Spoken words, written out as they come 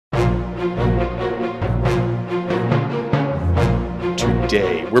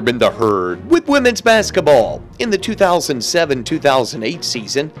Today, we're in the herd with women's basketball. In the 2007-2008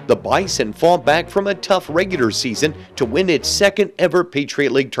 season, the Bison fought back from a tough regular season to win its second ever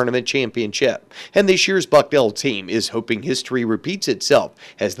Patriot League Tournament championship. And this year's Bucknell team is hoping history repeats itself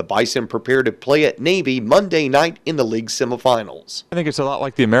as the Bison prepare to play at Navy Monday night in the league semifinals. I think it's a lot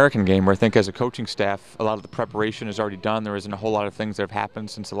like the American game, where I think as a coaching staff, a lot of the preparation is already done. There isn't a whole lot of things that have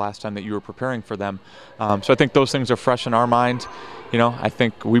happened since the last time that you were preparing for them. So I think those things are fresh in our mind. You know, I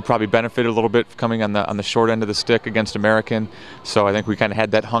think we probably benefited a little bit coming on the short end of the stick against American. So I think we kind of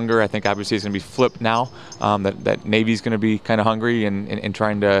had that hunger. I think obviously it's going to be flipped now. That Navy's going to be kind of hungry and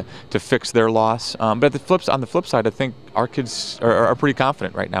trying to fix their loss. But on the flip side, I think our kids are pretty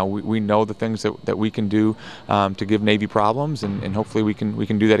confident right now. We know the things that we can do to give Navy problems, and hopefully we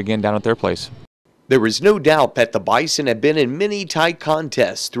can do that again down at their place. There is no doubt that the Bison have been in many tight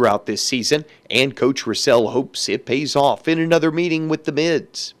contests throughout this season, and Coach Russell hopes it pays off in another meeting with the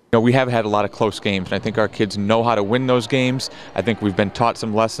Mids. You know, we have had a lot of close games, and I think our kids know how to win those games. I think we've been taught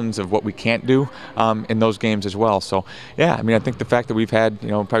some lessons of what we can't do in those games as well. So, yeah, I mean, I think the fact that we've had,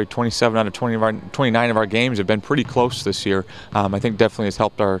 probably 27 out of 29 of our games have been pretty close this year, I think definitely has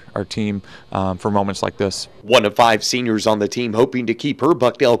helped our team for moments like this. One of 5 seniors on the team hoping to keep her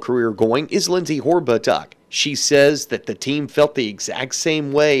Bucknell career going is Lindsay Horbatuck. She says that the team felt the exact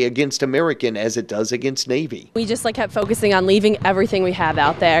same way against American as it does against Navy. We just kept focusing on leaving everything we have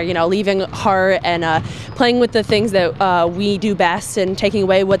out there, leaving heart and playing with the things that we do best and taking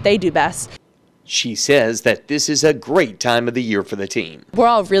away what they do best. She says that this is a great time of the year for the team. We're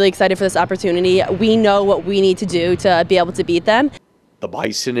all really excited for this opportunity. We know what we need to do to be able to beat them. The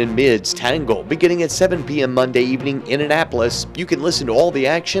Bison and Mids tangle beginning at 7 p.m. Monday evening in Annapolis. You can listen to all the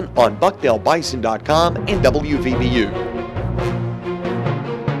action on BucknellBison.com and WVBU.